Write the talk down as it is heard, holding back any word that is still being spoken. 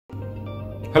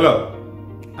Hello,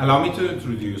 allow me to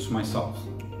introduce myself.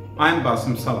 I am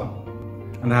Bassem Salam,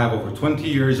 and I have over 20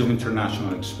 years of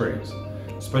international experience,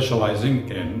 specializing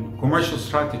in commercial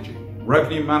strategy,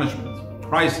 revenue management,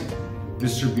 pricing,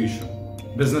 distribution,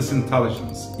 business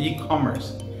intelligence,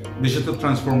 e-commerce, digital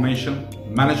transformation,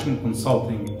 management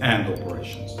consulting, and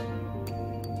operations.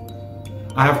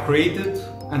 I have created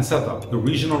and set up the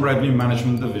regional revenue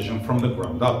management division from the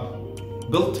ground up,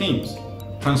 built teams,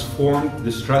 transformed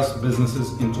distressed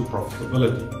businesses into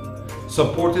profitability,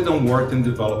 supported and worked in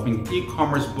developing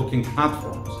e-commerce booking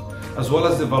platforms, as well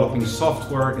as developing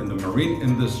software in the marine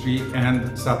industry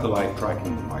and satellite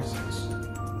tracking devices.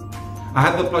 I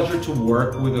had the pleasure to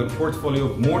work with a portfolio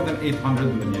of more than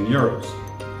 800 million euros,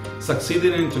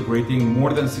 succeeded in integrating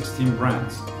more than 16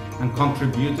 brands, and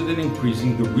contributed in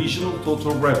increasing the regional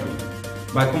total revenue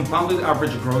by a compounded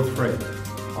average growth rate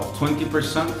of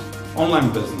 20%,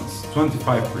 online business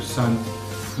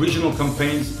 25%, regional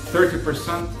campaigns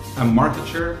 30%, and market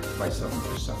share by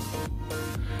 7%.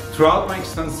 Throughout my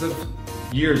extensive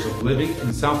years of living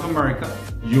in South America,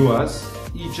 US,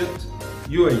 Egypt,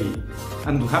 UAE,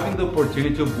 and having the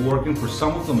opportunity of working for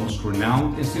some of the most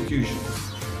renowned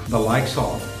institutions, the likes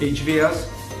of HVS,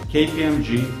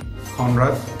 KPMG,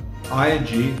 Conrad,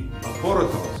 IAG,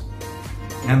 AccorHotels,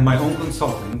 and my own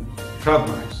consulting,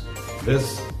 Travelmax.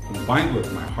 This, combined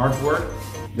with my hard work,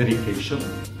 dedication,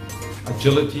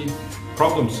 agility,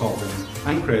 problem solving,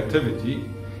 and creativity,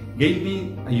 gave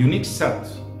me a unique set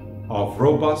of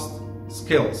robust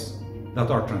skills that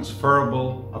are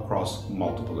transferable across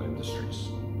multiple industries.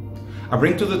 I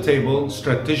bring to the table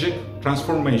strategic,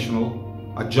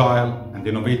 transformational, agile, and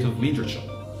innovative leadership,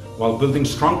 while building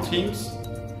strong teams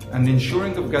and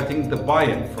ensuring of getting the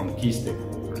buy-in from key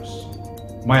stakeholders.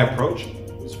 My approach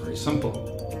is very simple,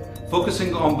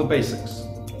 focusing on the basics,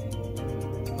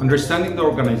 understanding the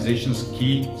organization's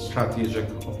key strategic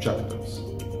objectives,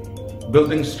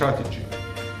 building strategy,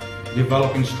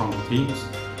 developing strong teams,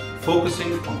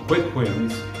 focusing on quick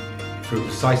wins through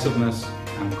decisiveness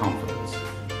and confidence.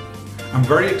 I'm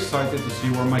very excited to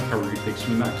see where my career takes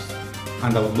me next,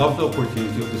 and I would love the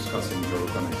opportunity of discussing your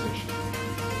organization.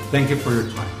 Thank you for your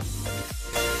time.